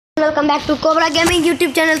Welcome back to cobra gaming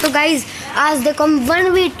YouTube channel. तो guys आज देखो हम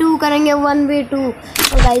 1v2 करेंगे 1v2।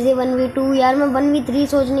 तो गाइज ये 1v2 यार मैं 1v3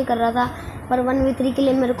 सोच नहीं कर रहा था, पर 1v3 के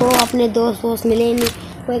लिए मेरे को अपने दोस्त मिले ही नहीं।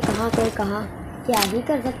 कोई कहाँ क्या ही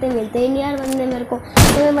कर सकते, मिलते ही नहीं यार बंदे मेरे को,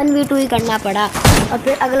 तो मैं 1v2 ही करना पड़ा। और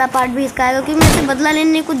फिर अगला पार्ट भी इसका आएगा क्योंकि मेरे से बदला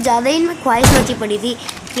लेने कुछ ज़्यादा ही मैं ख्वाहिश मची पड़ी थी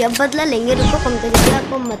कि अब बदला लेंगे, रुको कम करेंगे,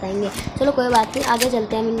 आपको हम बताएंगे। चलो कोई बात नहीं, आगे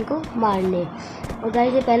चलते हैं हम इनको मारने। और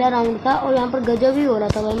गाइस ये पहला राउंड था और यहाँ पर गजब ही हो रहा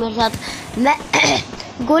था भाई मेरे साथ। मैं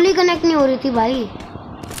गोली कनेक्ट नहीं हो रही थी भाई,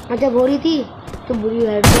 जब हो रही थी तो बुरी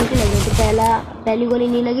हेडशॉट ही लगी थी। पहली गोली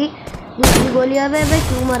नहीं लगी, दूसरी गोली अब भाई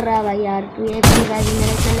क्यों मर रहा है भाई यार, तू ये फ्री फायर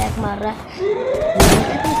मेरा इतना लैग मार रहा है,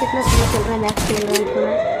 कितना स्लो चल रहा है, मैक्स खेल रहा है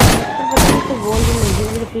तो वॉल भी मिल गई।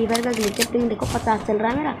 मेरे फ्री फायर का ग्लिचर पिंग देखो 50 चल रहा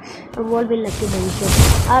है मेरा, और वॉल भी लगती है बंद से।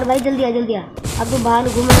 और भाई जल्दी आ, अब तू बाहर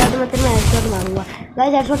घूमेगा तो मैं तेरे में हेडशॉट मारूंगा।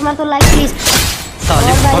 गाइस हेडशॉट मार तो लाइक प्लीज,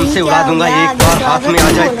 से उड़ा दूंगा एक बार हाथ में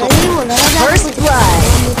आ जाए तो।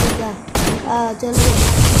 चलो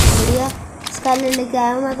बढ़िया, स्काइलर लेके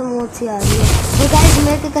आया हूँ मैं तो मौत सी आ रही है। तो गाइस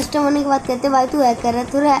मेरे के कस्टमर होने की बात करते भाई तू हैक कर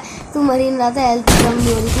रहा है, तू मर ही नहीं रहा था, हेल्थ कम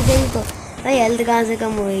नहीं हो रही थी तेरी। तो भाई हेल्थ कहाँ से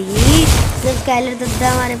कम होएगी जब स्काइलर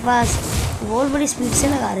दद्दा हमारे पास। वॉल बड़ी स्पीड से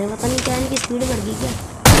लगा रहे हैं, पता नहीं क्या इनकी स्पीड बढ़ गई क्या।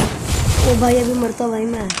 ओ भाई अभी मरता भाई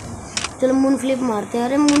मैं। चलो मून फ्लिप मारते हैं।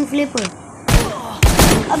 अरे मून फ्लिप,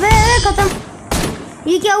 अबे खत्म,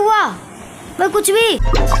 ये क्या हुआ भाई कुछ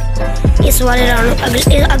भी। इस वाले राउंड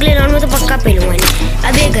अगले राउंड में तो पक्का पेलूंगा इन्हें।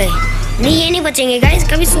 अब ये गए नहीं, ये नहीं बचेंगे गाइस,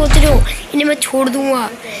 कभी सोच रहे हो इन्हें मैं छोड़ दूंगा।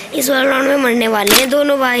 इस वाले राउंड में मरने वाले हैं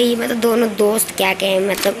दोनों भाई, मतलब दोनों दोस्त क्या कहें,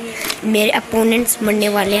 मतलब मेरे अपोनेंट्स मरने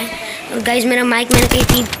वाले हैं। और गाइस मेरा माइक मैंने कही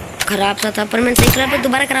थी ख़राब सा था, पर मैंने सही करा, पर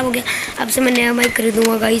दोबारा ख़राब हो गया। अब से मैं नया माइक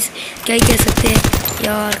खरीदूंगा गाइस, क्या ही कह सकते हैं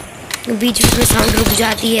यार, बीच में साउंड रुक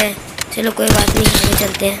जाती है। चलो कोई बात नहीं, आगे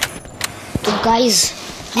चलते हैं। तो गाइस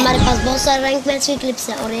हमारे पास बहुत सारे रैंक मैच की क्लिप्स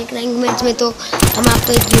हैं, और एक रैंक मैच में तो हम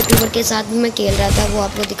आपको एक यूट्यूबर के साथ भी मैं खेल रहा था, वो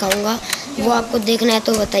आपको दिखाऊंगा। वो आपको देखना है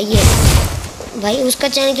तो बताइए भाई, उसका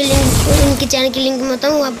चैनल की लिंक, उनकी चैनल की लिंक मैं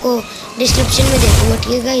बताऊँ आपको डिस्क्रिप्शन में दे दूँगा,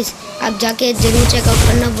 ठीक है गाइस, आप जाके ज़रूर चेकआउट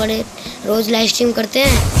करना। बड़े रोज़ लाइव स्ट्रीम करते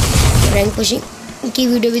हैं, रैंक पुशिंग की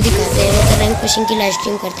वीडियो भी दिखाते हैं, मतलब रैंक पुशिंग की लाइव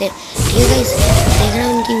स्ट्रीम करते हैं, ठीक है गाइस, देखना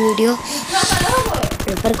उनकी वीडियो।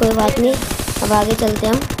 पर कोई बात नहीं, अब आगे चलते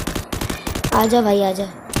हैं हम। आजा भाई आजा,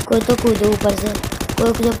 कोई तो कूदे ऊपर से,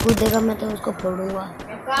 कोई जब कूदेगा मैं तो उसको फोड़ूंगा,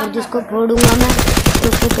 और जिसको फोड़ूंगा मैं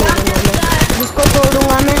उसको तोड़ूंगा मैं, जिसको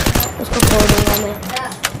तोड़ूंगा मैं उसको फोड़ूंगा मैं,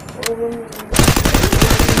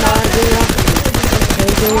 मार दूंगा,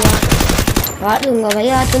 फेंक दूंगा, मार दूंगा भाई।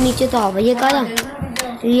 आज तो नीचे तो आओ भैया, कहा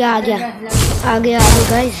ये आ गया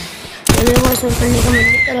गाइस। मेरे को शोर करने का मन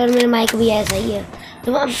नहीं कर, और मेरा माइक भी ऐसा ही है,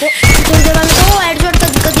 तो अब तो हेडशॉट का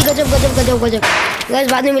गजब गाइस।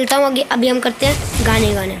 बाद में मिलता हूँ, अभी हम करते हैं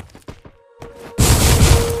गाने।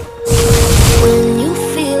 When you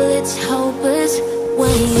feel it's hopeless,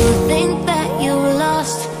 when you think that you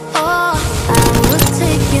lost, oh, I will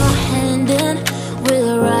take your hand and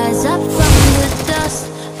we'll rise up from the dust.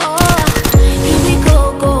 Oh, here we go,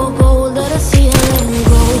 let us heal and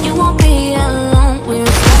grow. You won't be alone, we're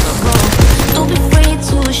unstoppable. Don't be afraid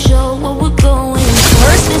to show what we're going for.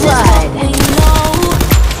 First blood. We know.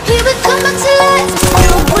 Here we come back to life,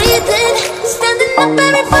 still breathing, standing up,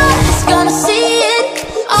 everybody's gonna see it.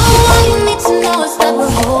 All you need to know is that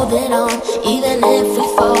we're holding on. Even if we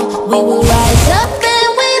fall, we will rise up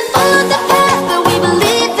and we follow the path that we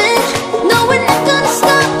believe in. No, we're not gonna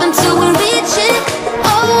stop until we reach it.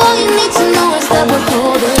 All you need to know is that we're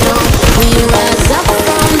holding on. We rise up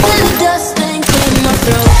from the dust and clear my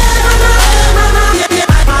throat.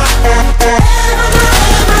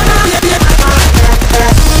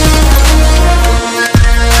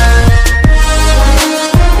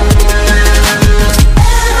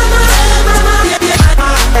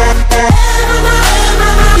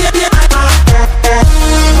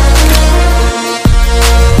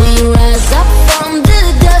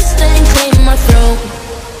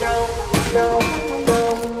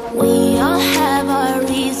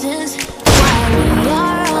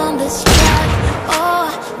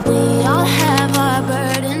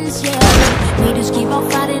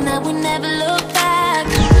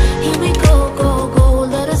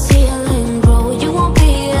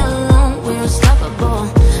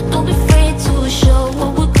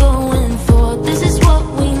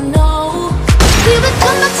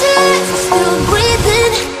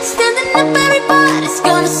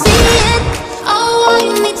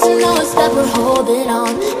 We're holding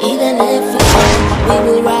on, even if we fall, we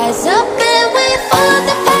will rise up and we follow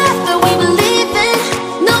the path that we believe in.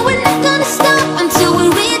 No, we're not gonna stop until we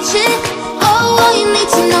reach it. All you need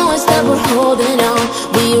to know is that we're holding on.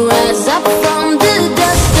 We rise up from the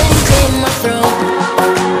dust and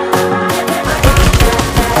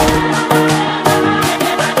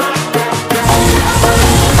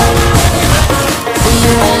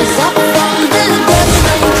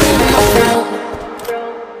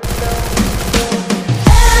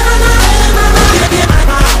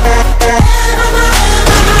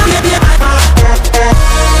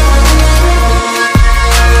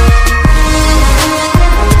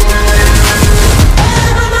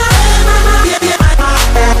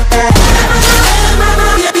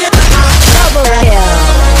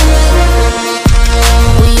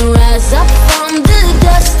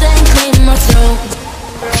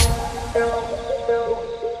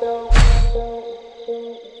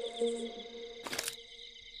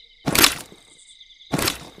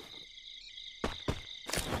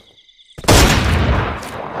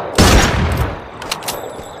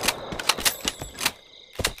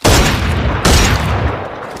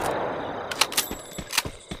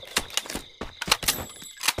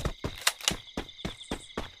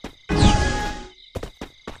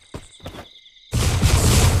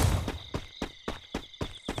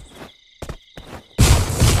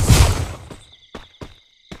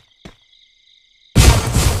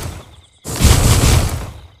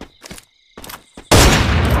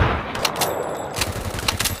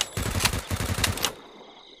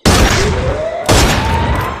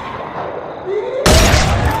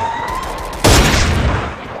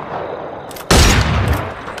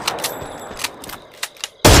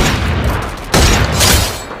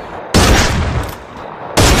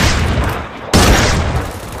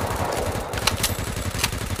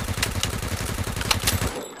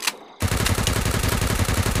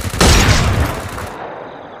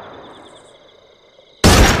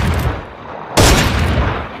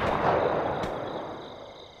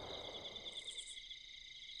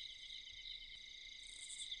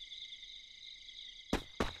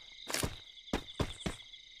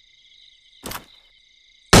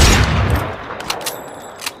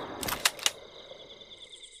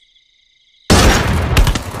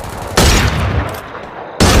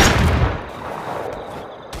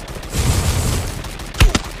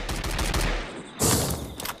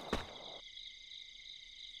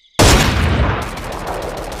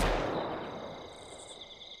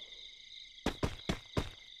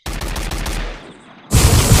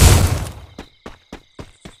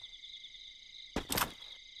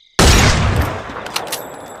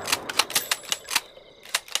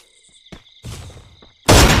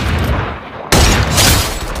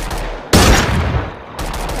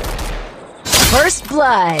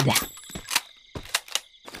blood.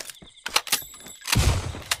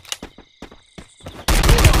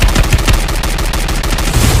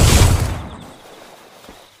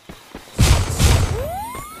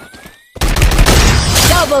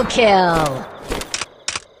 Double kill.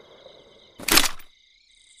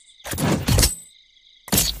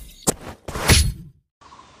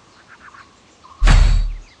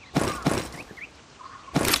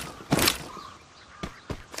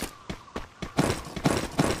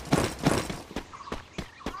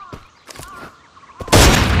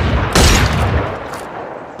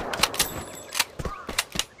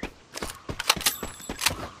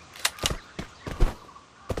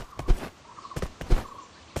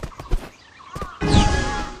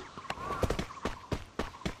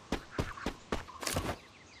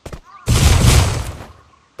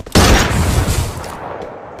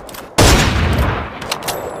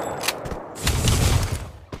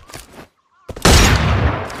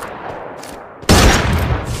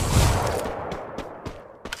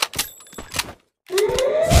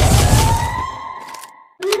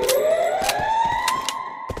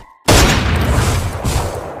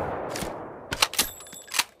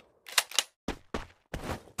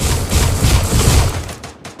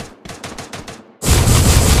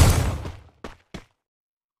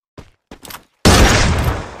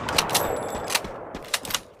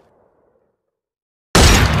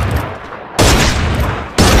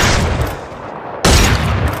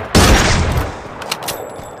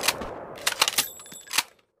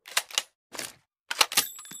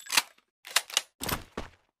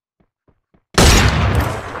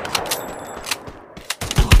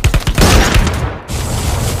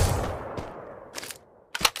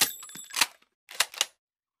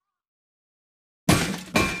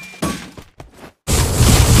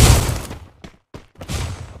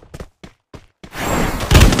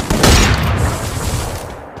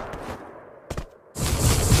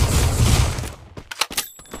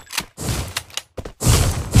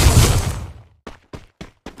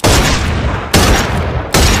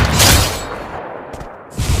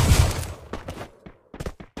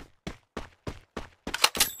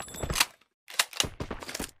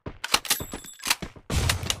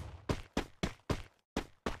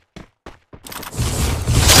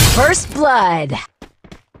 First blood.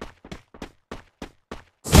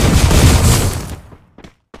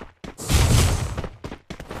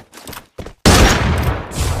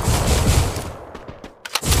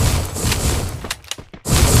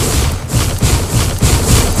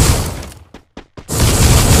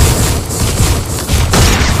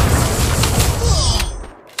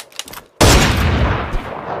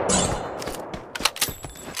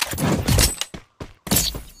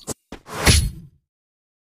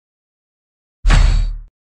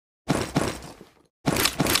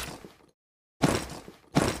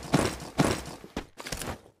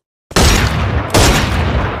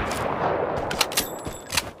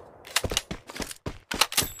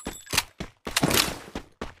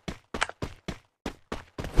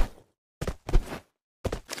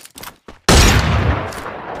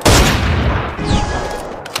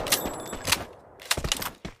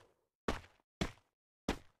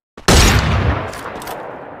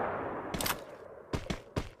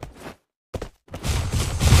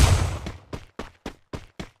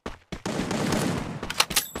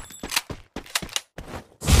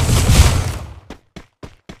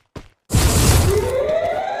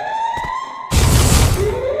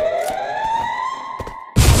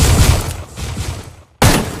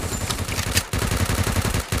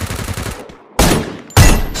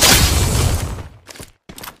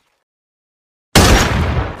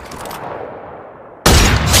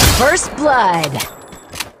 First blood.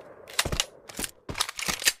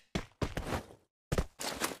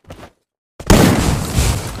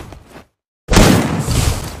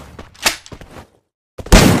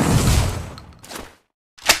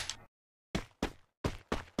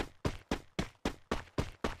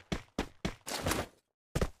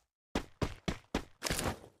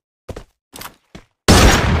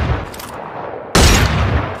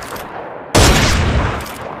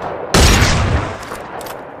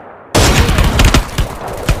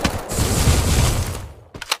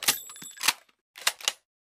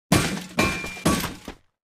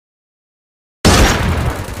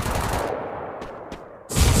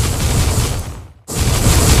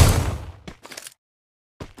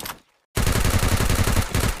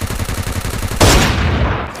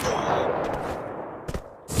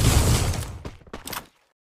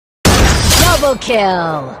 Double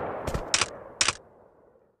kill!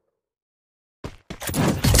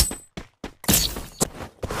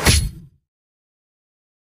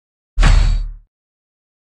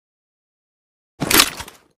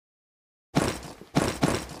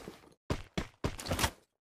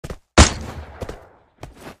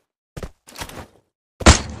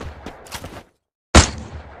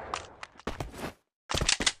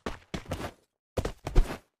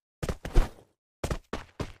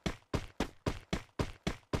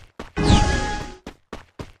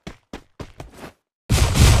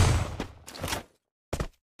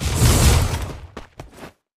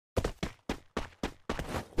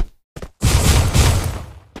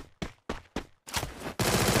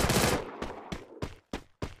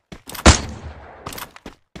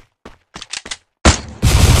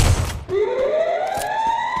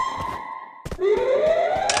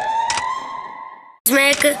 मैं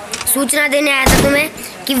एक सूचना देने आया था तुम्हें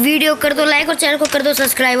कि video कर दो लाइक और चैनल को कर दो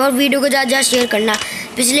सब्सक्राइब और वीडियो को ज़्यादा ज़्यादा शेयर करना।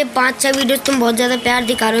 पिछले 5-6 वीडियोस तुम बहुत ज़्यादा प्यार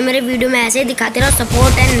दिखा रहे हो, मेरे वीडियो में ऐसे ही दिखाते रहो,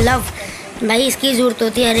 सपोर्ट एंड लव भाई, इसकी ज़रूरत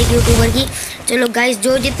होती है हर एक यूट्यूबर की। चलो गाइस,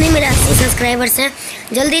 जो जितने मेरे 80 सब्सक्राइबर्स हैं,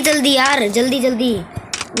 जल्दी जल्दी यार, जल्दी जल्दी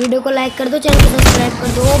वीडियो को लाइक कर दो, चैनल को सब्सक्राइब कर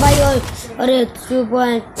दो। ओ भाई, और अरे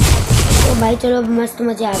तो भाई चलो मस्त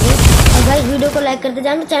मजे आ गए। और भाई वीडियो को लाइक करते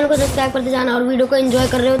जाना, चैनल को सब्सक्राइब करते जाना, और वीडियो को एंजॉय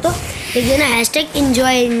कर रहे हो तो देखिए ना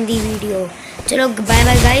 #enjoy इन दी वीडियो। चलो बाय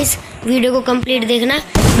बाय गाइस, वीडियो को कंप्लीट देखना,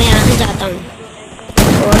 मैं यहाँ से जाता हूँ।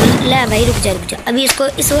 और ले भाई रुक जा, अभी इसको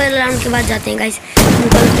इस वाले राउंड के बाद जाते हैं गाइस।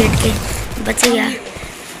 कंप्लीट के बच गया।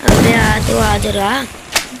 अबे आ तो आ जरा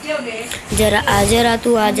आ जरा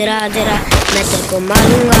तू आ जरा मैं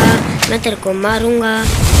तेरे को मारूंगा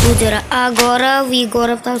तू जरा आ। गौरव, ये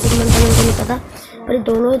गौरव था, सुकमन था, मेरे को नहीं पता, पर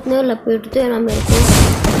दोनों इतने लपेटते हैं ना मेरे को।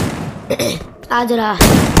 आ जरा।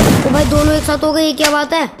 तो भाई दोनों एक साथ हो गए, ये क्या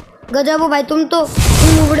बात है, गजब हो भाई, तुम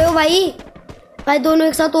नुबड़े हो भाई दोनों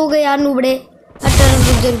एक साथ हो गए यार, नुबड़े।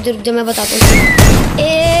 रुक जा मैं बताता हूँ।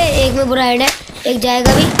 एक में बुरा हेड है, एक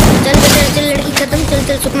जाएगा भी। चल लड़की खत्म,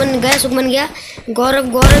 चल सुकमन गया। गौरव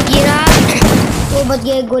ये रहा, वो बच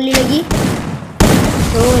गया, एक गोली लगी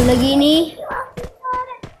तो लगी नहीं,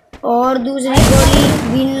 और दूसरी गोली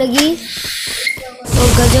भी लगी। तो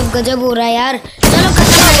गजब हो रहा है यार। चलो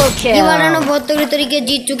खत्म, ये वाला ना बहुत तरीके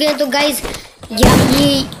जीत चुके हैं। तो गाइस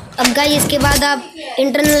ये अब गाइस इसके बाद आप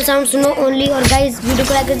इंटरनल साउंड सुनो ओनली। और गाइस वीडियो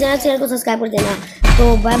को लाइक कर देना, चैनल को सब्सक्राइब कर देना।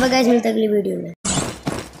 तो बाय बाय गाइस, मिलते हैं अगली वीडियो में।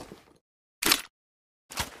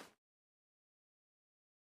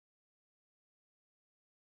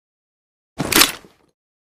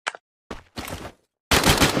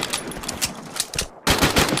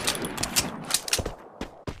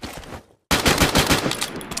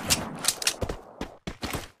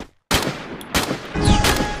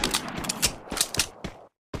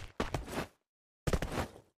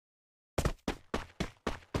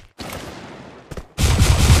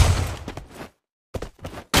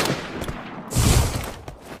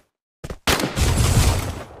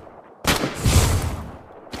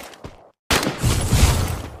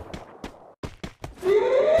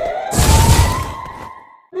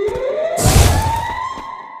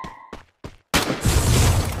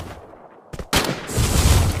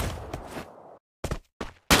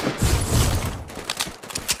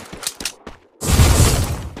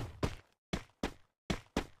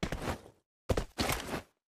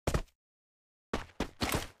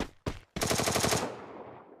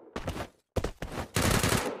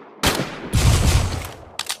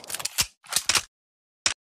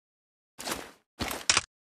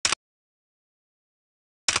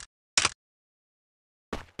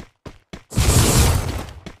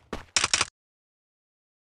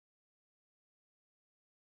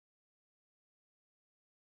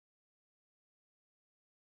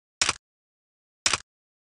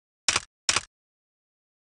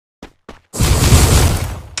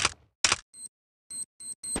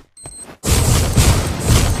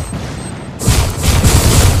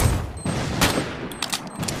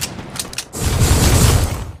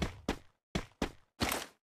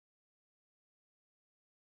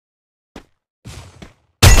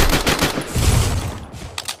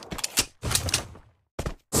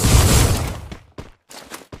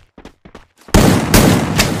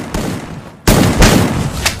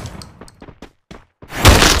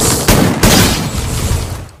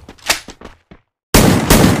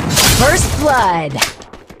 First blood.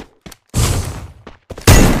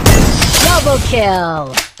 Double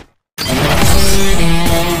kill.